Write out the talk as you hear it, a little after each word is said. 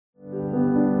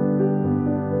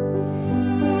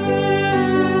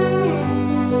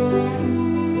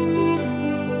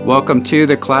Welcome to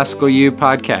the Classical U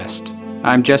podcast.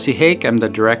 I'm Jesse Hake. I'm the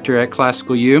director at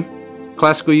Classical U.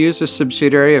 Classical U is a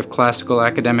subsidiary of Classical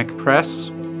Academic Press,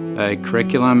 a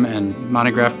curriculum and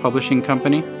monograph publishing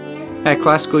company. At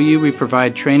Classical U, we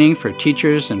provide training for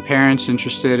teachers and parents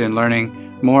interested in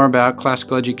learning more about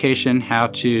classical education, how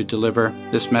to deliver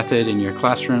this method in your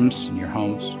classrooms, in your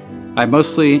homes. I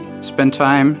mostly spend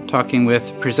time talking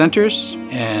with presenters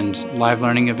and live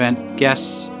learning event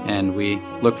guests, and we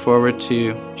look forward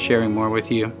to sharing more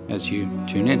with you as you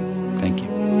tune in. Thank you.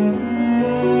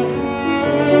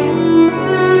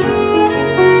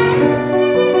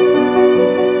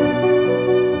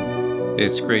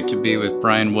 It's great to be with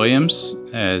Brian Williams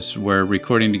as we're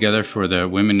recording together for the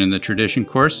Women in the Tradition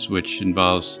course, which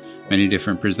involves many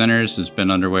different presenters. It's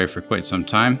been underway for quite some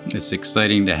time. It's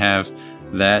exciting to have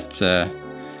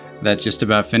that just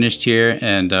about finished here,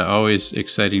 and always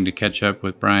exciting to catch up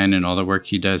with Brian and all the work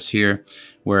he does here.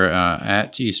 We're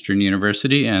at Eastern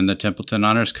University and the Templeton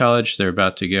Honors College. They're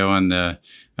about to go on the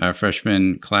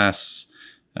freshman class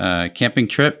camping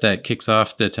trip that kicks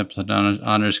off the Templeton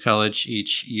Honors College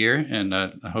each year, and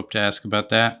I hope to ask about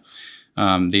that.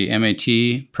 The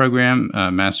MAT program,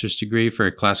 master's degree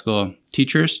for classical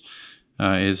teachers,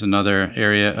 is another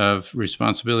area of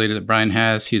responsibility that Brian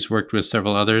has. He's worked with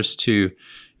several others to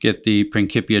get the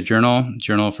Principia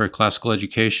Journal for Classical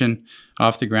Education,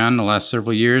 off the ground in the last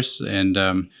several years,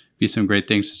 and be some great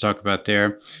things to talk about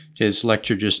there. His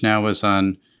lecture just now was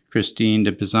on Christine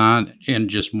de Pizan, and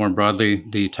just more broadly,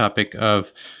 the topic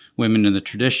of women in the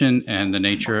tradition and the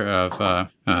nature of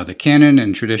the canon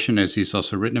and tradition, as he's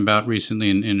also written about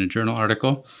recently in a journal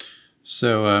article.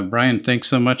 So, Brian, thanks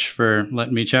so much for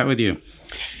letting me chat with you.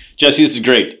 Jesse, this is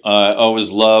great. I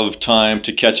always love time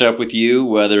to catch up with you,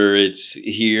 whether it's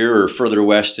here or further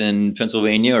west in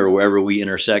Pennsylvania or wherever we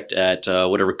intersect at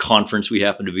whatever conference we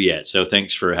happen to be at. So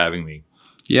thanks for having me.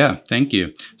 Yeah, thank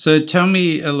you. So tell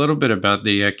me a little bit about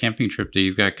the camping trip that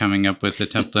you've got coming up with the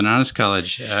Templeton Honors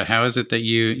College. How is it that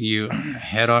you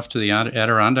head off to the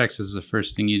Adirondacks as the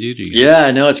first thing you do?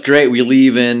 Yeah, no, it's great. We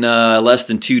leave in less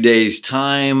than 2 days'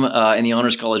 time. In the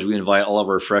Honors College, we invite all of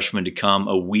our freshmen to come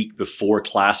a week before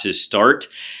classes start.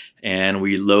 And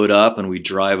we load up and we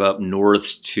drive up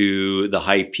north to the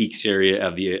high peaks area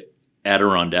of the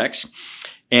Adirondacks.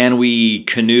 And we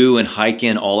canoe and hike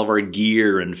in all of our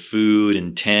gear and food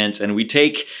and tents. And we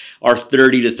take our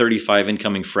 30 to 35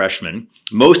 incoming freshmen,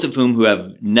 most of whom who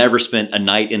have never spent a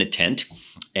night in a tent.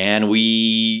 And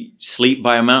we sleep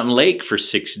by a mountain lake for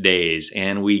 6 days.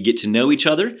 And we get to know each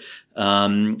other.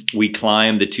 We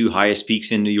climb the two highest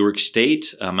peaks in New York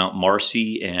State, Mount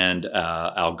Marcy and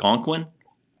Algonquin.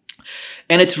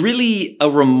 And it's really a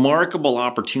remarkable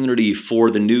opportunity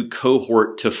for the new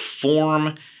cohort to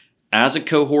form as a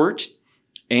cohort,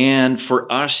 and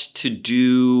for us to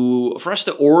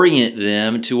orient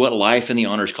them to what life in the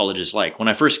Honors College is like. When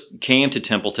I first came to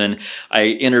Templeton, I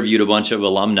interviewed a bunch of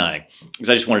alumni because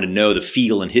I just wanted to know the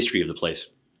feel and history of the place.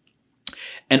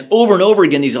 And over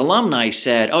again, these alumni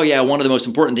said, oh yeah, one of the most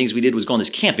important things we did was go on this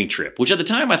camping trip, which at the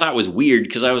time I thought was weird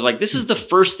because I was like, this is the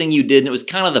first thing you did, and it was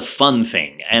kind of the fun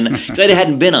thing, and because I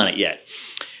hadn't been on it yet.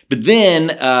 But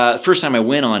then, first time I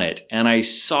went on it and I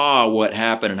saw what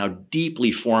happened and how deeply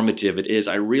formative it is,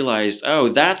 I realized, oh,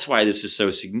 that's why this is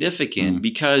so significant.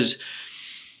 Because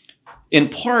in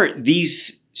part,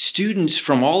 these students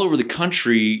from all over the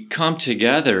country come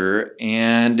together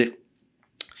and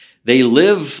they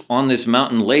live on this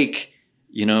mountain lake,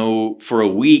 for a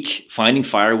week, finding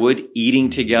firewood, eating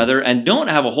together, and don't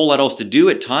have a whole lot else to do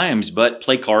at times but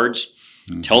play cards,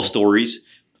 tell stories,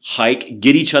 hike,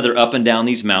 get each other up and down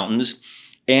these mountains,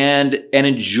 and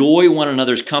enjoy one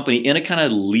another's company in a kind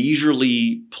of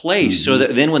leisurely place. So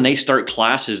that then when they start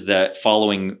classes that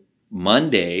following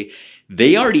Monday,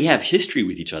 they already have history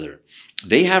with each other.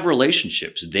 They have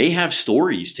relationships. They have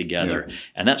stories together. Yeah.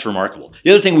 And that's remarkable. The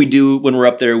other thing we do when we're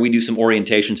up there, we do some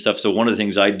orientation stuff. So one of the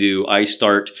things I do,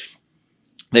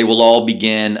 they will all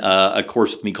begin a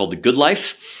course with me called The Good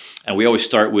Life. And we always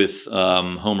start with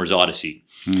Homer's Odyssey.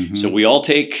 Mm-hmm. So we all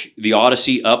take the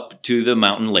Odyssey up to the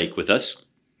mountain lake with us.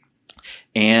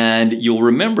 And you'll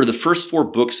remember the first 4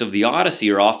 books of the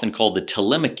Odyssey are often called the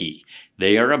Telemachy.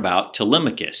 They are about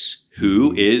Telemachus,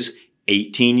 who is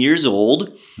 18 years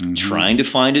old, trying to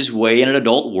find his way in an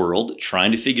adult world,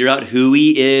 trying to figure out who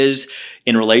he is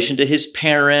in relation to his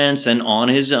parents and on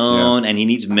his own, and he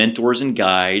needs mentors and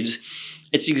guides.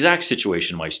 It's the exact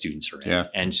situation my students are in. Yeah.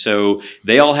 And so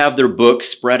they all have their books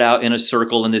spread out in a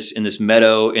circle in this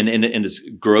meadow, in this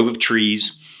grove of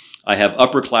trees. I have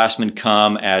upperclassmen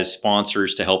come as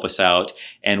sponsors to help us out,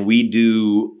 and we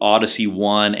do Odyssey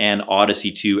 1 and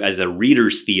Odyssey 2 as a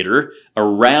reader's theater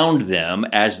around them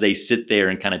as they sit there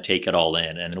and kind of take it all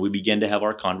in. And then we begin to have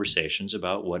our conversations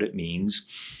about what it means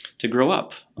to grow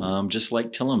up, just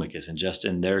like Telemachus and just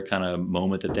in their kind of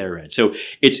moment that they're in. So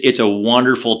it's a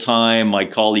wonderful time. My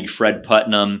colleague Fred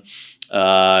Putnam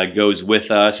goes with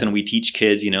us, and we teach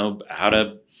kids, how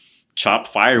to chop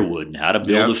firewood and how to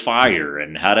build a fire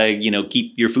and how to,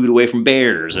 keep your food away from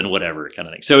bears and whatever kind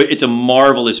of thing. So it's a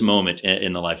marvelous moment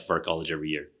in the life of our college every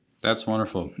year. That's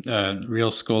wonderful.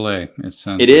 Real School A. It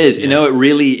sounds. It is. Yes.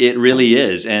 It really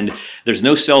is. And there's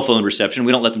no cell phone reception.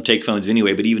 We don't let them take phones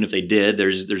anyway. But even if they did,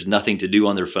 there's nothing to do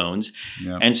on their phones.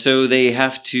 Yeah. And so they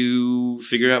have to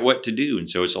figure out what to do. And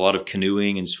so it's a lot of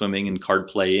canoeing and swimming and card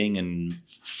playing and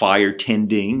fire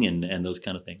tending and those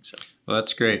kind of things. So. Well,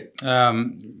 that's great.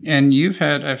 And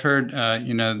I've heard,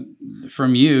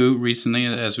 from you recently,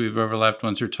 as we've overlapped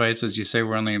once or twice, as you say,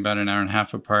 we're only about an hour and a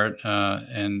half apart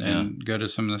and go to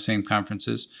some of the same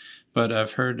conferences. But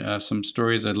I've heard some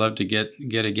stories I'd love to get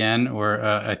again, or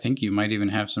I think you might even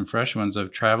have some fresh ones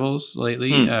of travels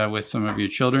lately with some of your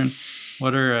children.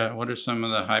 What are some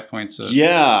of the high points of?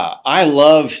 Yeah, I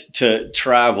love to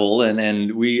travel, and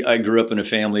I grew up in a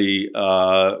family.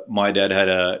 My dad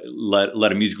had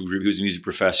led a musical group. He was a music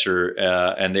professor,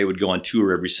 and they would go on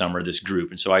tour every summer. This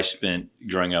group, and so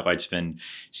growing up, I'd spend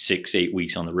 6-8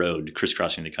 weeks on the road,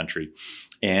 crisscrossing the country.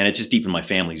 And it's just deep in my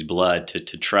family's blood to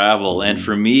travel. Mm-hmm. And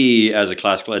for me, as a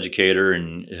classical educator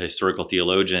and a historical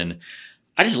theologian,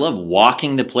 I just love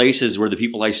walking the places where the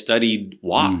people I studied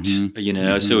walked,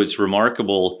 so it's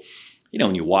remarkable,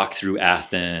 when you walk through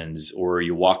Athens or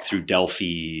you walk through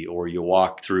Delphi or you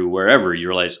walk through wherever, you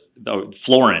realize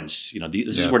Florence,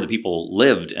 this is where the people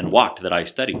lived and walked that I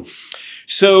studied.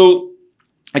 So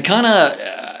I kind of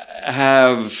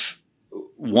have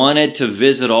wanted to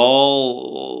visit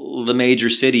all the major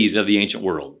cities of the ancient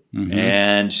world. Mm-hmm.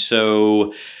 And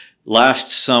so last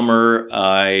summer,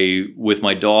 I, with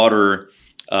my daughter,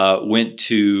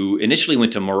 initially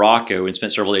went to Morocco and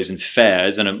spent several days in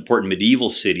Fez, an important medieval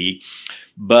city,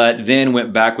 but then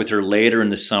went back with her later in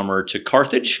the summer to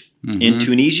Carthage in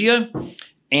Tunisia.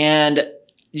 And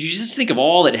you just think of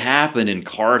all that happened in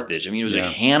Carthage. I mean,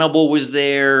 Hannibal was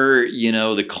there,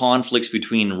 the conflicts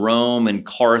between Rome and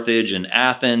Carthage and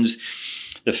Athens,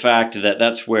 the fact that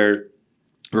that's where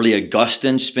really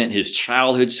Augustine spent his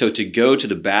childhood. So to go to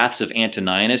the baths of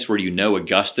Antoninus, where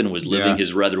Augustine was living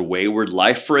his rather wayward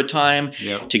life for a time,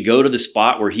 to go to the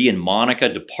spot where he and Monica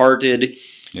departed,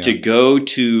 to go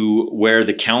to where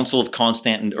the Council of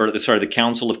the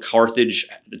Council of Carthage,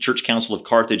 the Church Council of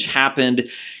Carthage happened,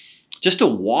 just to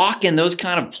walk in those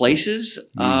kind of places,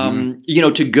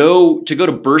 to go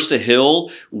to Bursa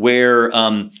Hill, where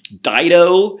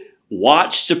Dido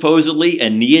watched supposedly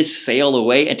Aeneas sail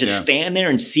away, and to stand there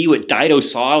and see what Dido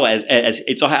saw as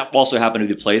it's also happened to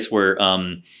be the place where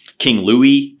King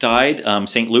Louis died,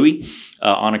 St. Louis,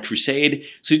 on a crusade.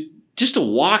 So just to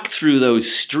walk through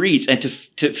those streets and to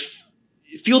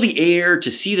feel the air,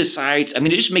 to see the sights, I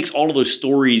mean, it just makes all of those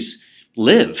stories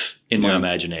live in my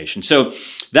imagination. So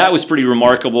that was pretty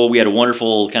remarkable. We had a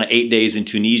wonderful kind of 8 days in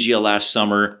Tunisia last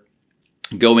summer,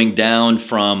 going down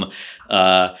from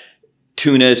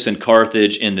Tunis and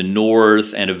Carthage in the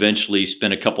north, and eventually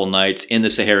spent a couple nights in the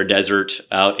Sahara Desert,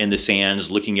 out in the sands,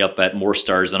 looking up at more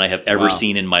stars than I have ever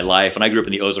seen in my life. And I grew up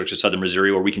in the Ozarks of southern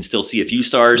Missouri, where we can still see a few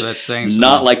stars,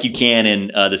 not like you can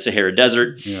in the Sahara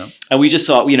Desert. Yeah. And we just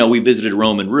saw, we visited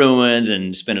Roman ruins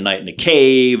and spent a night in a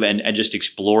cave and just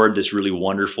explored this really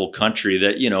wonderful country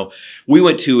that, we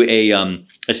went to a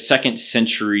 2nd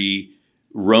century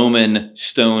Roman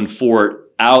stone fort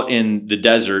out in the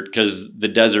desert, because the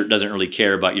desert doesn't really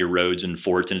care about your roads and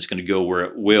forts, and it's going to go where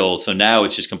it will. So now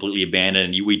it's just completely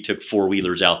abandoned. And we took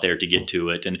 4-wheelers out there to get to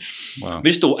it. And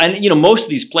most of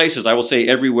these places, I will say,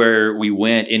 everywhere we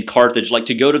went in Carthage, like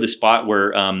to go to the spot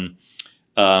where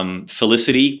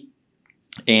Felicity,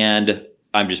 and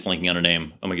I'm just blanking on her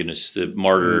name. Oh my goodness, the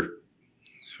martyr.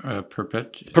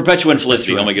 Perpetua and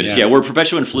Felicity. Oh my goodness. Yeah, where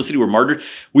Perpetua and Felicity were martyred,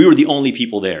 we were the only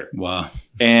people there. Wow.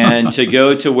 And to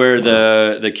go to where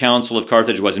the Council of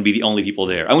Carthage was and be the only people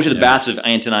there. I went to the baths of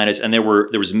Antoninus, and there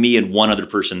was me and one other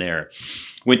person there.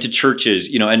 Went to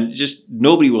churches, and just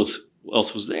nobody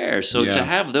else was there. So to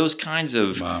have those kinds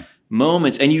of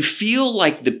moments, and you feel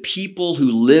like the people who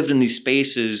lived in these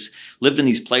places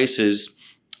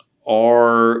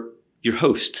are your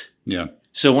host. Yeah.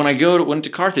 So when I went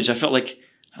to Carthage, I felt like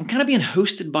I'm kind of being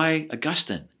hosted by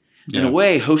Augustine, in a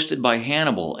way, hosted by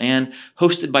Hannibal and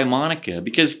hosted by Monica,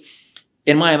 because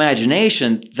in my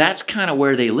imagination, that's kind of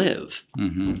where they live.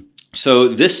 Mm-hmm. So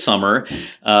this summer,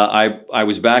 I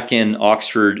was back in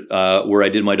Oxford where I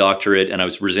did my doctorate, and I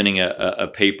was presenting a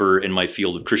paper in my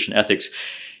field of Christian ethics.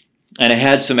 And I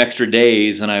had some extra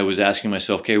days, and I was asking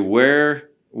myself, okay, where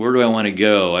do I want to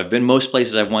go? I've been most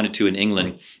places I've wanted to in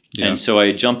England. Yeah. And so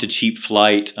I jumped a cheap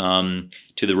flight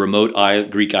to the remote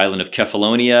Greek island of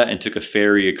Kefalonia and took a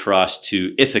ferry across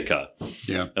to Ithaca.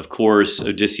 Yeah. Of course,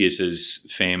 Odysseus's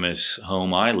famous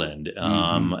home island.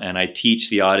 And I teach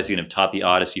the Odyssey and have taught the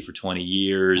Odyssey for 20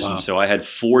 years. Wow. And so I had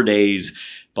 4 days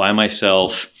by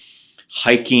myself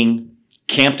hiking,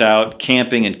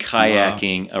 camping and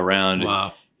kayaking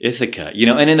around Ithaca.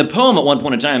 And in the poem at one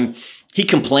point in time, he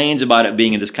complains about it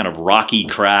being in this kind of rocky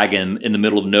crag in the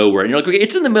middle of nowhere. And you're like, okay,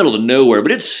 it's in the middle of nowhere,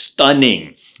 but it's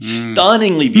stunningly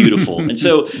beautiful. And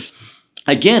so,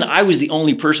 again, I was the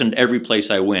only person at every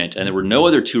place I went, and there were no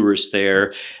other tourists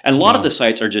there. And a lot of the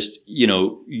sites are just,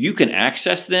 you can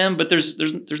access them, but there's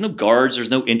no guards, there's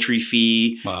no entry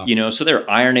fee. Wow. So they're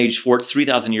Iron Age forts,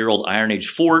 3,000-year-old Iron Age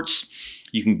forts.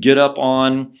 You can get up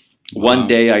on. Wow. One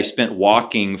day I spent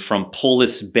walking from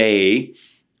Polis Bay.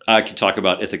 I could talk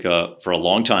about Ithaca for a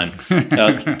long time.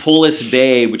 Polis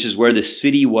Bay, which is where the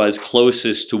city was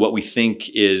closest to what we think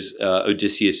is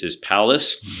Odysseus's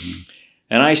palace. Mm-hmm.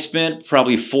 And I spent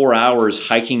probably 4 hours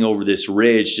hiking over this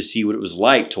ridge to see what it was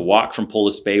like to walk from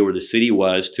Polis Bay, where the city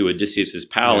was, to Odysseus's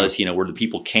palace, where the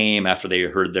people came after they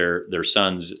heard their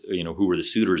sons, who were the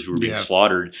suitors who were being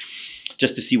slaughtered,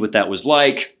 just to see what that was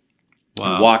like.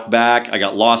 Wow. Walk back. I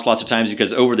got lost lots of times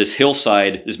because over this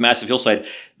hillside, this massive hillside,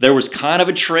 there was kind of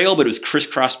a trail, but it was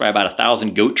crisscrossed by about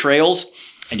 1,000 goat trails.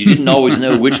 And you didn't always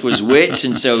know which was which.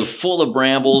 And so full of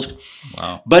brambles.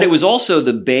 Wow. But it was also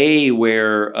the bay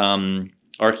where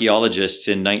archaeologists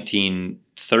in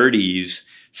 1930s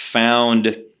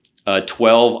found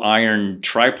 12 iron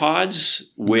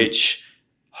tripods, which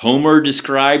Homer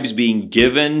describes being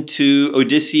given to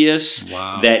Odysseus,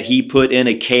 that he put in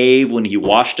a cave when he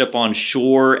washed up on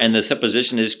shore. And the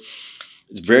supposition is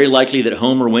it's very likely that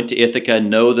Homer went to Ithaca,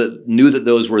 knew that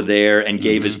those were there, and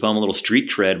gave his poem a little street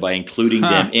cred by including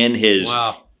them in his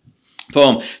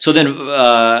poem. So then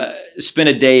spent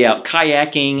a day out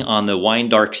kayaking on the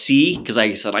Wine-Dark Sea, because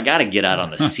I said, I got to get out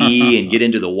on the sea and get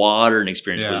into the water and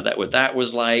experience what that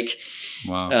was like.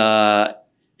 Wow.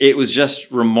 It was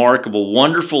just remarkable.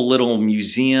 Wonderful little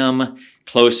museum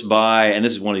close by. And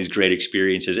this is one of these great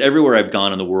experiences. Everywhere I've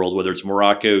gone in the world, whether it's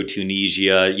Morocco,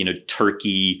 Tunisia,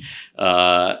 Turkey,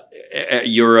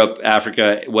 Europe,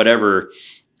 Africa, whatever,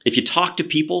 if you talk to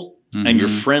people and you're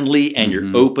friendly and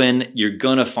you're open, you're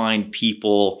going to find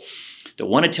people that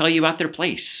want to tell you about their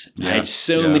place. Yeah. I had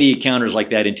so many encounters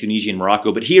like that in Tunisia and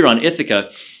Morocco. But here on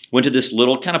Ithaca, went to this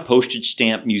little kind of postage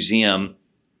stamp museum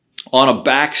on a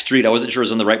back street. I wasn't sure it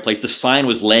was in the right place. The sign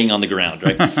was laying on the ground,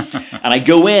 right? And I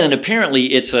go in, and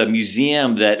apparently it's a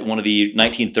museum that one of the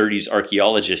 1930s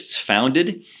archaeologists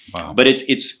founded. Wow. But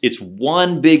it's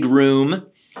one big room,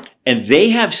 and they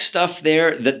have stuff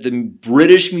there that the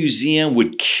British Museum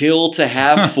would kill to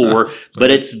have but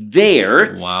it's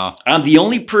there. Wow. I'm the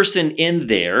only person in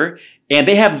there, and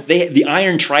they have the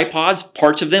iron tripods,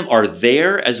 parts of them are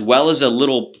there, as well as a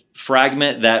little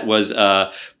fragment that was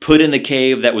put in the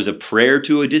cave that was a prayer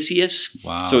to Odysseus.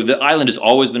 Wow. So the island has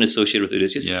always been associated with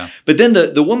Odysseus. Yeah. But then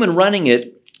the woman running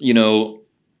it,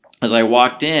 as I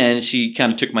walked in, she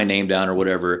kind of took my name down or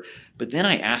whatever. But then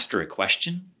I asked her a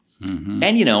question. Mm-hmm.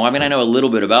 And, I know a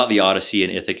little bit about the Odyssey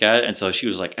and Ithaca. And so she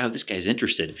was like, oh, this guy's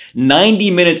interested.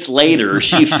 90 minutes later,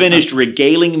 she finished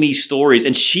regaling me stories.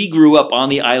 And she grew up on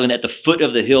the island at the foot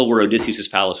of the hill where Odysseus'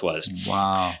 palace was.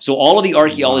 Wow. So all of the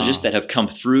archaeologists that have come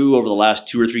through over the last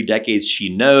 2 or 3 decades, she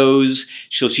knows.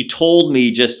 So she told me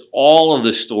just all of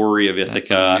the story of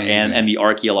Ithaca and the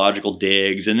archaeological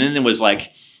digs. And then it was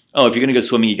like, oh, if you're going to go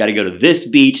swimming, you got to go to this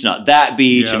beach, not that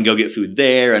beach, and go get food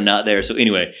there and not there. So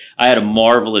anyway, I had a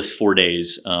marvelous 4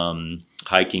 days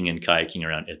hiking and kayaking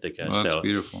around Ithaca. Well, that's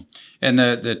beautiful. And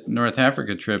the North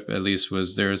Africa trip, at least,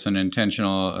 there was an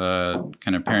intentional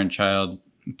kind of parent-child,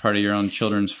 part of your own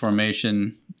children's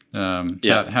formation.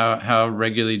 How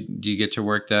regularly do you get to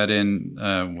work that in?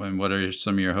 And what are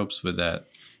some of your hopes with that?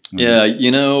 Yeah,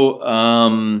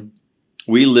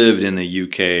 we lived in the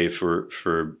UK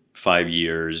for 5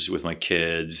 years with my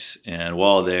kids, and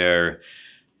while there,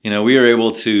 we were able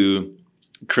to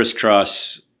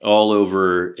crisscross all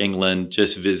over England,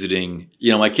 just visiting.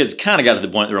 My kids kind of got to the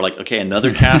point where they're like, okay,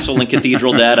 another castle and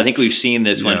cathedral, Dad. I think we've seen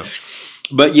this one.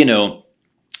 But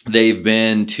they've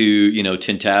been to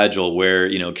Tintagel,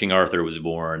 where King Arthur was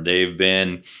born. They've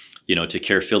been to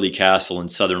Caerphilly Castle in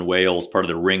southern Wales, part of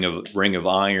the Ring of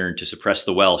Iron to suppress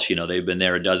the Welsh. They've been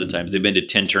there a dozen times. They've been to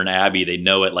Tintern Abbey. They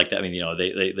know it like that. I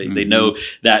mean, they know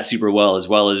that super well as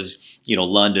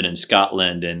London and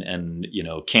Scotland and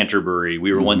Canterbury.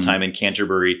 We were one time in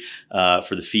Canterbury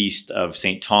for the feast of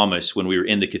St. Thomas when we were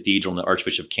in the cathedral, and the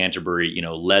Archbishop of Canterbury,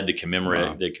 led the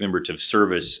commemorative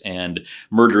service, and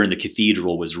murder in the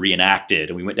cathedral was reenacted,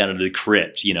 and we went down into the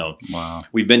crypt. Wow.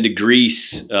 We've been to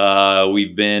Greece.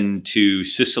 We've been to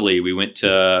Sicily. We went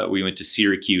to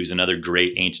Syracuse, another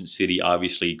great ancient city,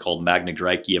 obviously called Magna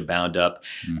Graecia, bound up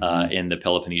in the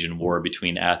Peloponnesian War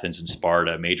between Athens and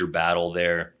Sparta, major battle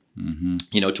there.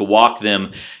 To walk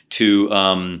them to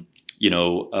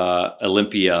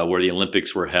Olympia, where the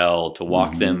Olympics were held, to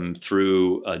walk them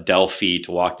through Delphi,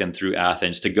 to walk them through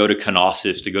Athens, to go to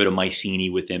Knossos, to go to Mycenae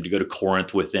with them, to go to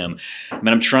Corinth with them. I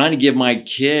mean, I'm trying to give my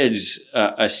kids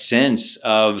a sense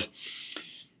of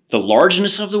the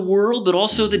largeness of the world, but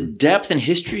also the depth and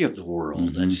history of the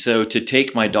world. And so to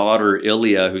take my daughter,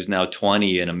 Ilya, who's now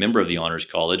 20 and a member of the Honors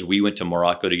College, we went to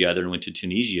Morocco together and went to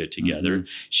Tunisia together.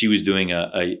 She was doing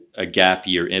a gap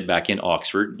year back in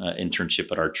Oxford, internship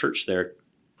at our church there.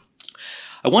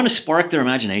 I want to spark their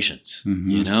imaginations.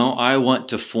 I want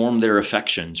to form their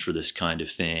affections for this kind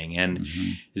of thing. And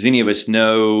as any of us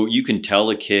know, you can tell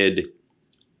a kid,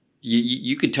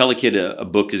 you could tell a kid a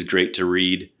book is great to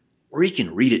read, or you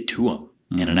can read it to them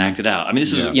and enact it out. I mean,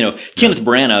 this is, Kenneth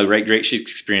Branagh, right, great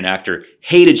Shakespearean actor,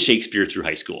 hated Shakespeare through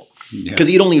high school because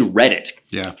he'd only read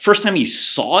it. First time he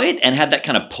saw it and had that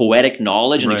kind of poetic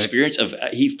knowledge and experience of,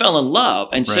 he fell in love.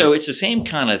 And so it's the same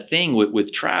kind of thing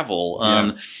with travel,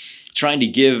 trying to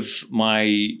give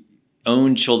my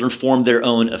own children form their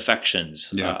own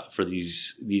affections for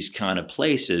these kind of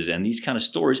places and these kind of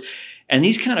stories and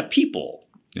these kind of people.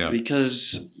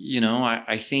 Because,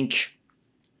 I think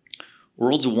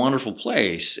world's a wonderful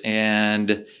place,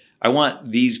 and I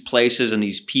want these places and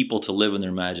these people to live in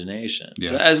their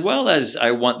imaginations, as well as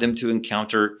I want them to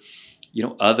encounter,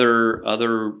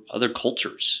 other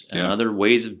cultures and other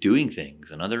ways of doing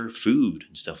things and other food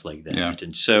and stuff like that.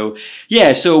 And so,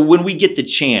 so when we get the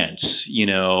chance,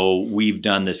 we've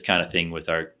done this kind of thing with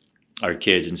our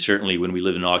kids, and certainly when we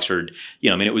lived in Oxford,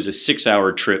 it was a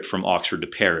 6-hour trip from Oxford to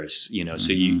Paris,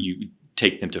 so you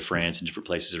take them to France and different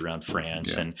places around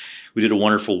France. And we did a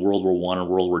wonderful World War I and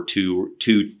World War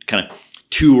II kind of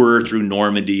tour through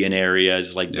Normandy and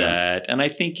areas like that. And I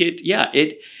think it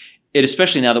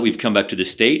especially now that we've come back to the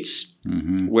States,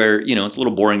 where, it's a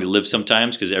little boring to live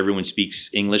sometimes because everyone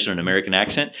speaks English in an American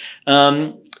accent.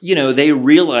 They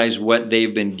realize what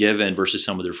they've been given versus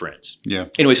some of their friends.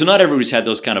 Anyway, so not everybody's had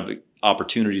those kind of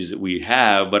opportunities that we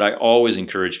have, but I always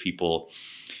encourage people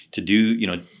to do,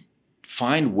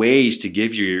 find ways to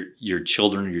give your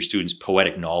children or your students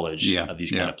poetic knowledge of these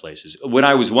kind of places. When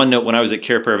I was at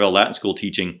Cair Paravel Latin School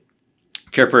teaching,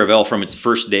 Cair Paravel from its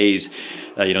first days,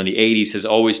 in the 80s, has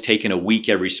always taken a week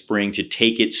every spring to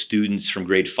take its students from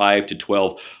grade 5 to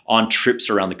 12 on trips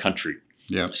around the country.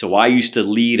 So I used to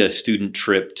lead a student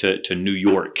trip to New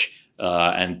York,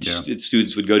 and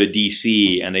students would go to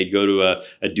DC, and they'd go to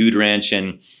a dude ranch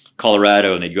in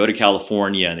Colorado, and they'd go to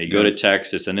California, and they'd go to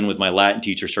Texas. And then with my Latin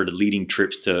teacher, started leading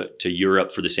trips to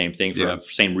Europe for the same thing, for the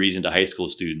same reason, to high school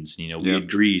students. We had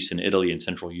Greece and Italy and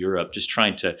Central Europe, just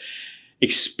trying to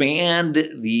expand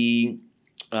the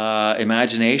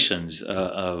imaginations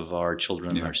of our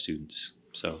children and our students.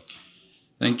 So,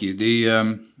 thank you.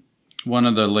 The one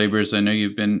of the labors I know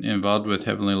you've been involved with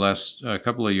heavily the last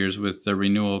couple of years with the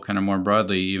renewal, kind of more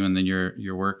broadly, even than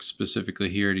your work specifically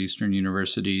here at Eastern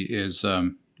University, is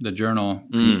the journal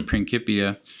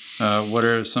Principia. What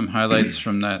are some highlights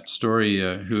from that story?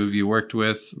 Who have you worked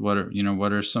with? What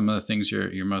are some of the things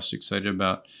you're most excited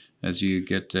about as you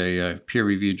get a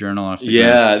peer-reviewed journal off the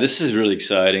ground? This is really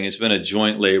exciting. It's been a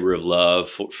joint labor of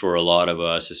love for a lot of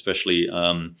us, especially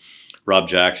Rob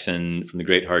Jackson from the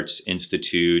Great Hearts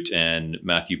Institute and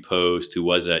Matthew Post, who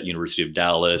was at University of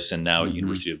Dallas and now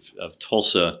University of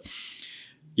Tulsa.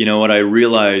 What I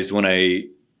realized when I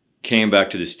came back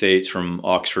to the States from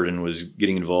Oxford and was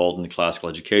getting involved in the classical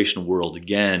education world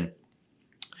again,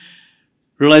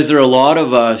 realized there are a lot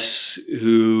of us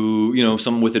who,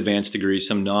 some with advanced degrees,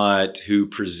 some not, who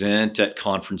present at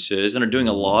conferences and are doing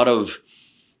a lot of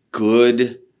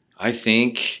good, I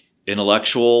think,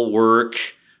 intellectual work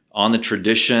on the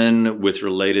tradition with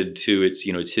related to its,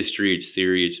 its history, its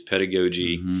theory, its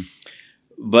pedagogy.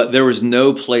 But there was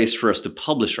no place for us to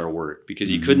publish our work because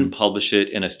you couldn't publish it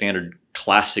in a standard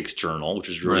classics journal, which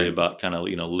is really about kind of,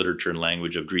 literature and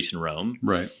language of Greece and Rome.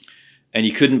 And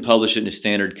you couldn't publish it in a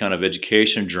standard kind of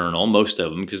education journal, most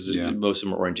of them, because most of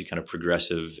them are oriented kind of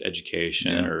progressive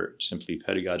education or simply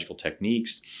pedagogical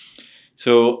techniques.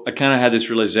 So I kind of had this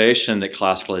realization that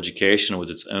classical education was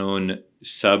its own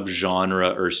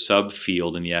subgenre or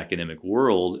subfield in the academic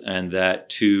world, and that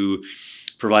to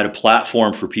provide a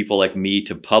platform for people like me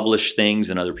to publish things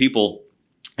and other people,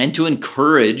 and to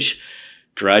encourage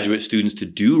graduate students to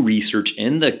do research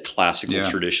in the classical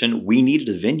tradition, we needed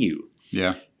a venue.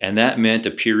 Yeah. And that meant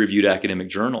a peer-reviewed academic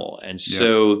journal. And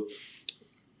so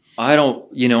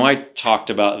I talked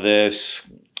about this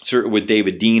with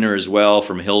David Diener as well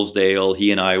from Hillsdale.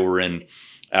 He and I were in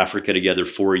Africa together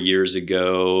 4 years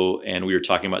ago, and we were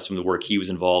talking about some of the work he was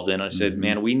involved in. I said,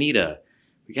 man, we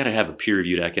got to have a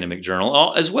peer-reviewed academic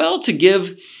journal as well to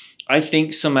give, I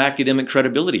think, some academic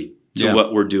credibility to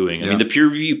what we're doing. I mean, the peer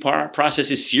review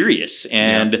process is serious,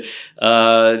 and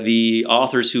the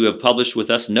authors who have published with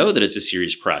us know that it's a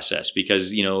serious process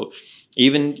because,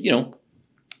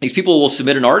 these people will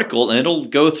submit an article and it'll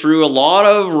go through a lot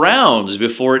of rounds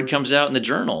before it comes out in the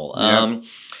journal.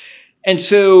 And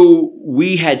so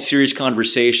we had serious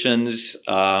conversations.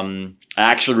 I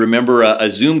actually remember a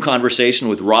Zoom conversation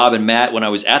with Rob and Matt when I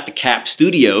was at the CAP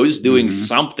studios doing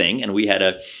something. And we had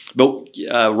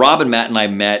Rob and Matt and I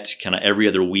met kind of every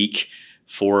other week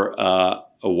for a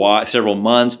while, several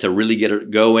months to really get it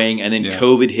going. And then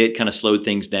COVID hit, kind of slowed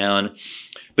things down.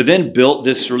 But then built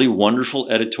this really wonderful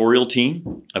editorial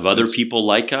team of other people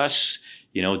like us,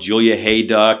 Julia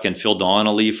Hayduck and Phil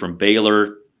Donnelly from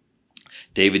Baylor,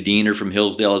 David Diener from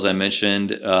Hillsdale, as I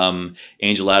mentioned,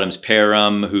 Angel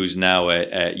Adams-Parham, who's now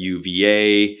at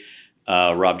UVA,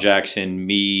 Rob Jackson,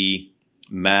 me,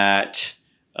 Matt,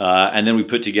 and then we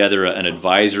put together an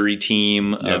advisory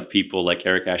team of people like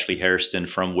Eric Ashley Hairston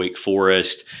from Wake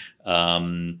Forest,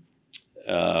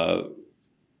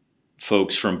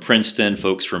 folks from Princeton,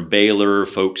 folks from Baylor,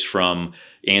 folks from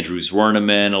Andrews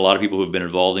Werneman, a lot of people who have been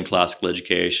involved in classical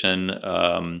education,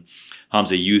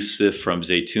 Hamza Yusuf from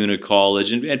Zaytuna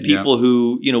College, and people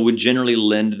who, would generally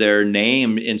lend their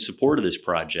name in support of this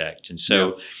project. And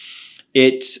so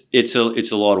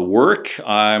it's a lot of work.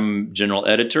 I'm general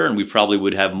editor, and we probably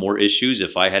would have more issues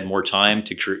if I had more time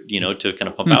to kind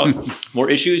of pump out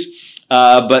more issues.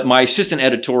 But my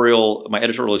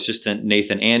editorial assistant,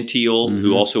 Nathan Antiel,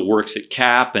 who also works at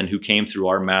CAP and who came through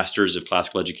our Masters of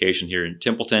Classical Education here in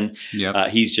Templeton,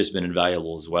 he's just been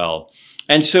invaluable as well.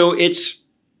 And so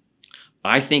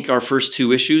I think our first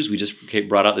two issues, we just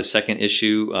brought out the second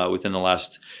issue within the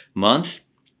last month.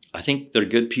 I think they're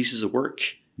good pieces of work.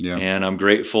 Yeah. And I'm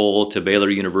grateful to Baylor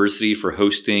University for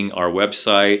hosting our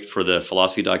website, for the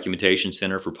Philosophy Documentation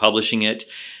Center for publishing it.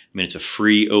 I mean, it's a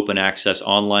free open access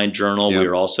online journal. We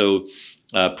are also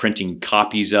printing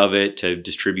copies of it to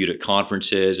distribute at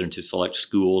conferences and to select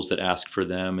schools that ask for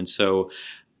them. And so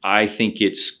I think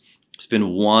it's been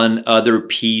one other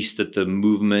piece that the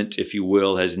movement, if you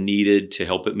will, has needed to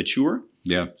help it mature.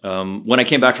 Yeah. When I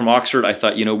came back from Oxford, I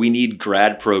thought, we need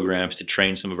grad programs to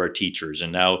train some of our teachers.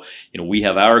 And now, we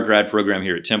have our grad program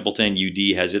here at Templeton.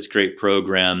 UD has its great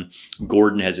program.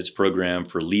 Gordon has its program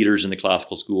for leaders in the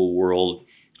classical school world.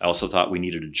 I also thought we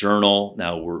needed a journal.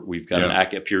 Now we've got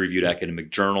a peer-reviewed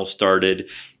academic journal started.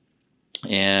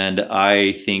 And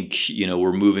I think,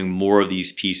 we're moving more of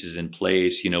these pieces in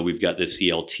place. We've got the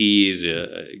CLTs,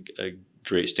 a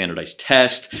great standardized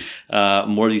test,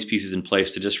 more of these pieces in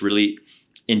place to just really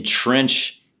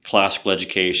entrench classical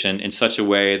education in such a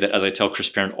way that, as I tell Chris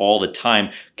Parent all the time,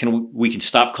 we can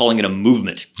stop calling it a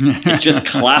movement. It's just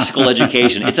classical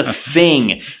education. It's a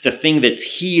thing. It's a thing that's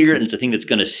here, and it's a thing that's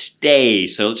going to stay.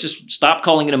 So let's just stop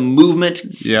calling it a movement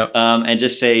and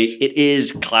just say it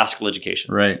is classical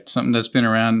education. Right. Something that's been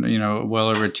around, well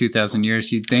over 2,000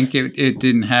 years. You'd think it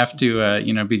didn't have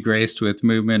to, be graced with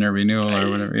movement or renewal or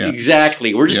whatever. Yeah.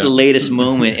 Exactly. We're just the latest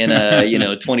moment in a,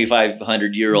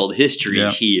 2,500-year-old history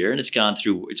here, and it's gone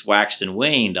through. It's waxed and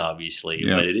waned, obviously,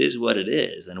 but it is what it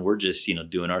is, and we're just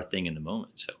doing our thing in the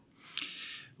moment. So,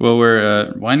 well,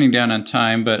 we're winding down on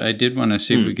time, but I did want to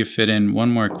see if we could fit in one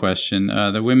more question.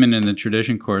 The Women in the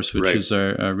Tradition course, which is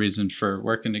our reason for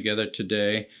working together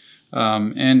today,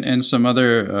 and some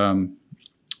other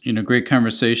great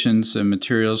conversations and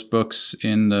materials, books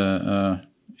in the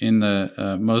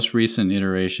most recent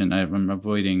iteration. I'm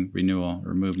avoiding renewal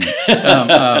or movement.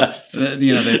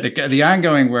 The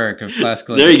ongoing work of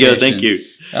classical education. There you go. Thank you.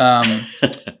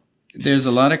 There's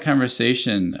a lot of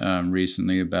conversation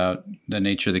recently about the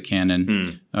nature of the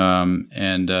canon,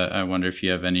 and I wonder if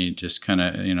you have any just kind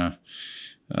of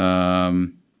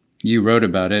you wrote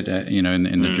about it in the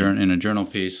in a journal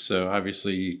piece, so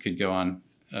obviously you could go on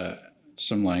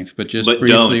some length, but just but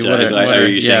briefly, don't. I hear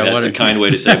you saying that's a kind way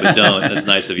to say, but don't. That's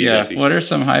nice of you, Jesse. What are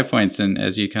some high points, and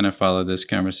as you kind of follow this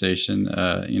conversation,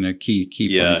 key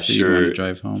points that you want to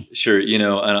drive home? Sure. And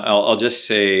I'll just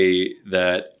say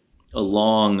that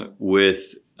along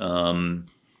with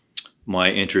my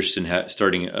interest in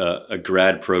starting a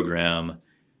grad program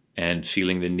and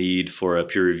feeling the need for a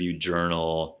peer-reviewed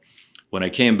journal, when I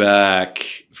came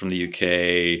back from the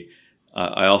UK,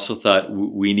 I also thought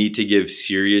we need to give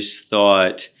serious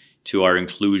thought to our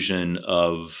inclusion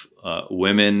of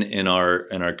women in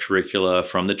our curricula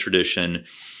from the tradition,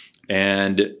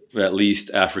 and at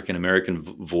least African American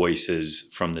voices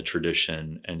from the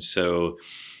tradition. And so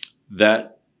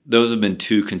those have been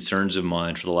two concerns of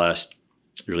mine for the last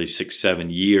really 6-7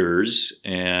 years,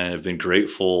 and I've been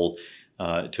grateful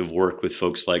to have worked with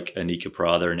folks like Anika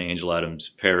Prather and Angel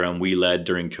Adams-Parham. We led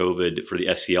during COVID for the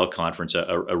SCL conference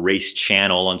a race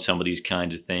channel on some of these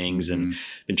kinds of things, and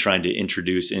been trying to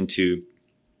introduce into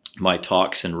my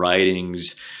talks and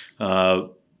writings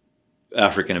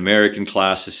African American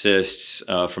classicists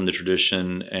from the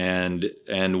tradition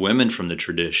and women from the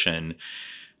tradition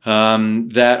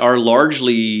that are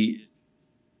largely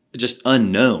just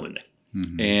unknown.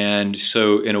 And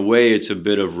so in a way, it's a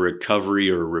bit of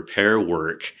recovery or repair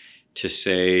work to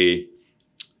say,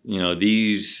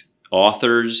 these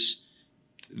authors,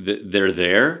 they're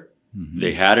there.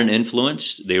 They had an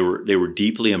influence. They were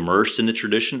deeply immersed in the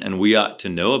tradition, and we ought to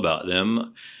know about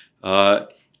them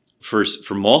for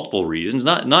multiple reasons.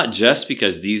 Not just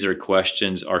because these are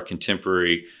questions our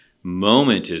contemporary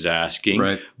moment is asking,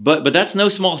 right, but that's no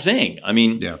small thing. I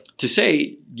mean, to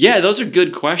say, those are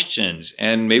good questions,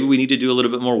 and maybe we need to do a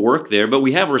little bit more work there, but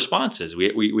we have responses.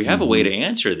 We have a way to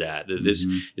answer that. This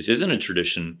isn't a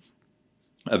tradition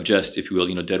of just, if you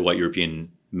will, dead white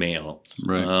European male.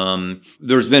 Right.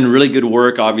 There's been really good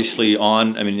work, obviously,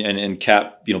 and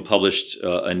Cap, published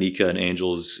Anika and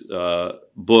Angel's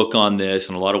book on this,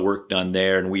 and a lot of work done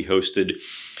there, and we hosted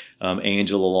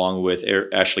Angel along with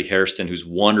Ashley Hairston, whose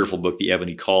wonderful book, The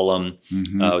Ebony Column,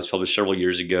 was published several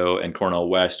years ago, and Cornell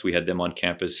West. We had them on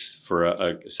campus for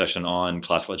a session on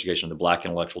classical education of the Black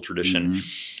intellectual tradition,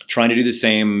 trying to do the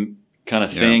same kind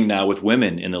of thing now with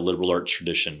women in the liberal arts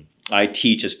tradition. I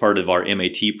teach, as part of our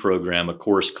MAT program, a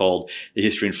course called The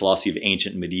History and Philosophy of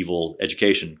Ancient and Medieval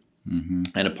Education.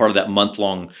 And a part of that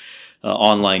month-long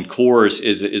online course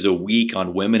is a week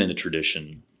on women in the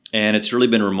tradition. And it's really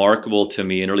been remarkable to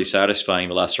me and really satisfying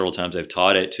the last several times I've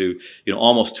taught it to,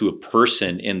 almost to a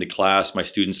person in the class, my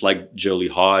students like Jolie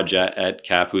Hodge at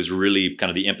Cap, who's really kind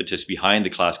of the impetus behind the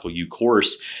Classical U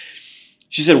course.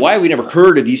 She said, why have we never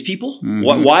heard of these people?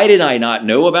 Why did I not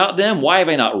know about them? Why have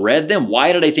I not read them?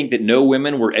 Why did I think that no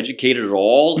women were educated at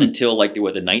all until the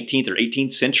 19th or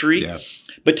 18th century?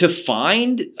 But to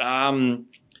find...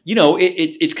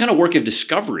 it's kind of work of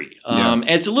discovery. And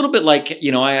it's a little bit like,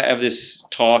 I have this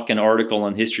talk and article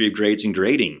on history of grades and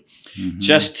grading,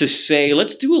 just to say,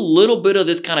 let's do a little bit of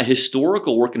this kind of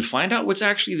historical work and find out what's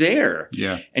actually there.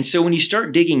 And so when you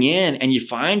start digging in and you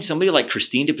find somebody like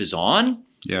Christine de Pizan,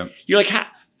 you're like,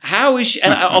 how is she?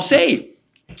 And I'll say,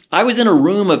 I was in a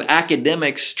room of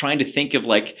academics trying to think of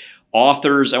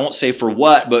authors, I won't say for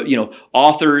what, but,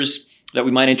 authors that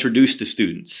we might introduce to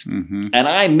students. And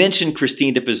I mentioned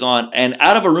Christine de Pizan, and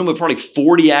out of a room of probably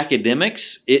 40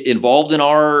 academics involved in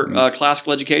our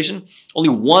classical education, only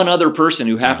one other person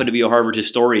who happened to be a Harvard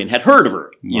historian had heard of her,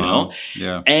 you know?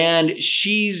 And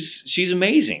she's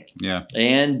amazing.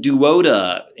 And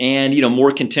Duoda and,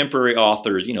 more contemporary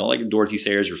authors, like Dorothy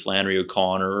Sayers or Flannery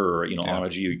O'Connor or, Anna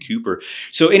G. Cooper.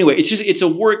 So anyway, it's a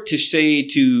work to say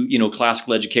to,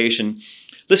 classical education,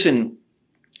 listen,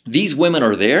 these women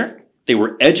are there. They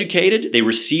were educated. They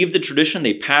received the tradition.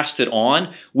 They passed it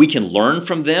on. We can learn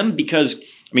from them because,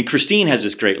 Christine has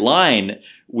this great line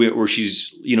where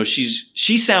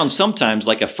she sounds sometimes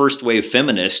like a first wave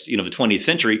feminist, the 20th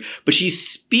century, but she's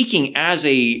speaking as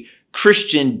a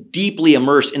Christian deeply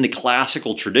immersed in the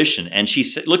classical tradition. And she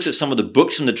looks at some of the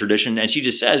books from the tradition and she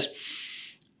just says,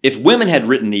 if women had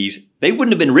written these, they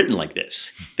wouldn't have been written like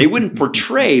this. They wouldn't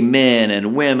portray men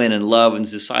and women and love and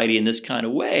society in this kind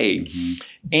of way.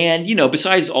 And,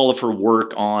 besides all of her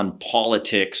work on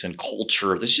politics and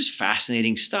culture, there's just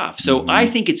fascinating stuff. So I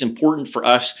think it's important for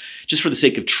us, just for the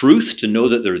sake of truth, to know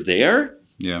that they're there.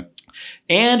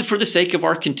 And for the sake of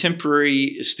our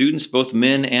contemporary students, both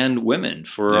men and women,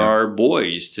 for our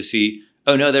boys to see,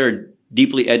 oh no, there are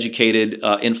deeply educated,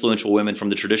 influential women from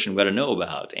the tradition we got to know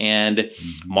about, and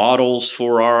models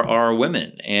for our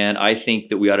women. And I think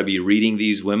that we ought to be reading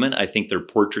these women. I think their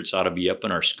portraits ought to be up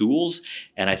in our schools.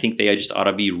 And I think they just ought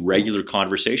to be regular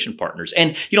conversation partners.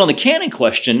 And, on the canon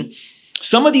question,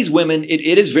 some of these women,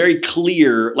 it is very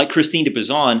clear, like Christine de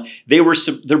Pizan,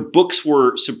 their books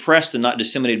were suppressed and not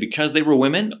disseminated because they were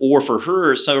women, or for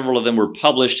her, several of them were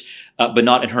published, but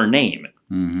not in her name.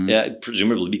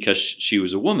 Presumably because she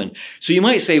was a woman. So you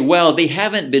might say, well, they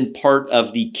haven't been part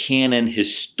of the canon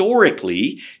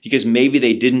historically because maybe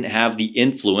they didn't have the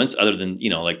influence, other than,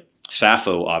 like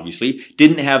Sappho, obviously,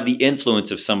 didn't have the influence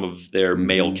of some of their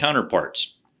male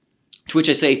counterparts. To which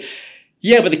I say,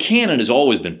 yeah, but the canon has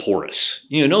always been porous.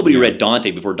 Nobody read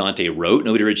Dante before Dante wrote.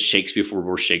 Nobody read Shakespeare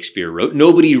before Shakespeare wrote.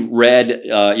 Nobody read,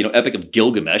 Epic of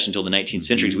Gilgamesh until the 19th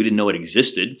century because we didn't know it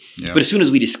existed. Yeah. But as soon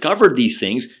as we discovered these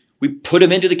things, we put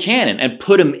them into the canon and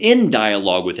put them in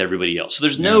dialogue with everybody else. So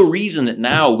there's no reason that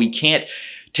now we can't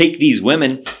take these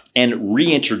women and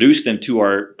reintroduce them to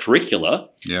our curricula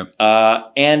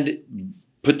and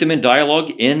put them in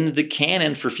dialogue in the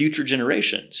canon for future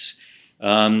generations.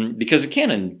 Because the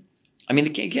canon, the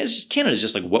canon is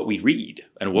just like what we read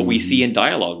and what we see in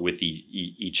dialogue with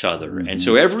each other. And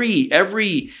so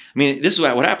this is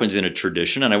what happens in a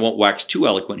tradition, and I won't wax too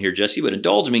eloquent here, Jesse, but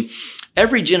indulge me.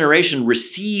 Every generation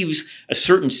receives a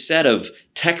certain set of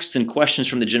texts and questions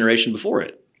from the generation before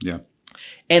it. Yeah.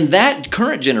 And that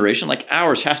current generation, like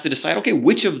ours, has to decide, okay,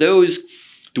 which of those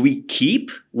do we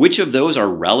keep? Which of those are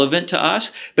relevant to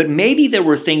us? But maybe there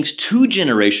were things 2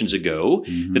 generations ago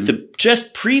that the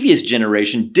just previous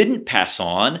generation didn't pass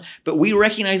on, but we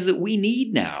recognize that we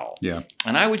need now. Yeah.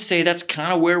 And I would say that's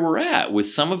kind of where we're at with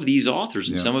some of these authors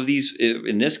and some of these,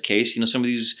 in this case, some of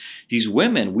these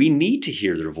women. We need to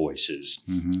hear their voices.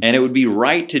 And it would be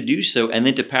right to do so, and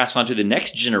then to pass on to the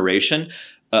next generation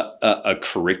a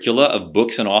curricula of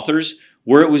books and authors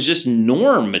where it was just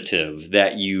normative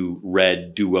that you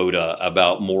read Duoda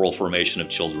about moral formation of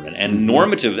children, and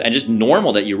normative and just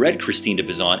normal that you read Christine de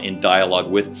Pizan in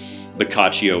dialogue with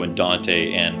Boccaccio and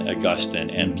Dante and Augustine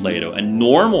and Plato, and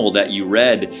normal that you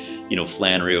read,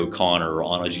 Flannery O'Connor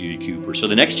or Anna Julia Cooper. So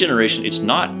the next generation,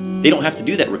 they don't have to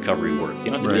do that recovery work. They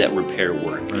don't have to do that repair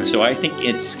work. Right. And so I think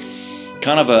it's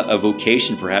kind of a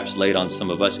vocation perhaps laid on some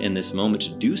of us in this moment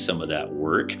to do some of that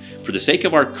work for the sake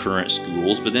of our current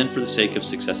schools, but then for the sake of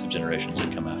successive generations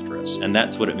that come after us. And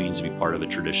that's what it means to be part of a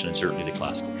tradition, and certainly the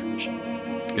classical tradition.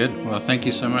 Good. Well, thank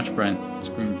you so much, Brian. It's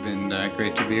been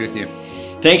great to be with you.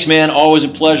 Thanks, man. Always a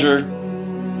pleasure.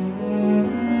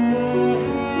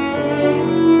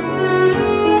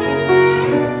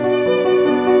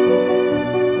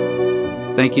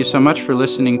 Thank you so much for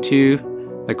listening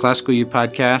to the Classical U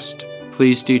podcast.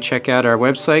 Please do check out our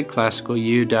website,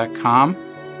 classicalu.com,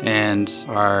 and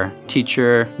our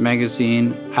teacher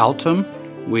magazine, Altum.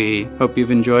 We hope you've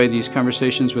enjoyed these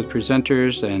conversations with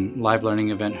presenters and live learning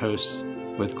event hosts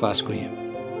with Classical U.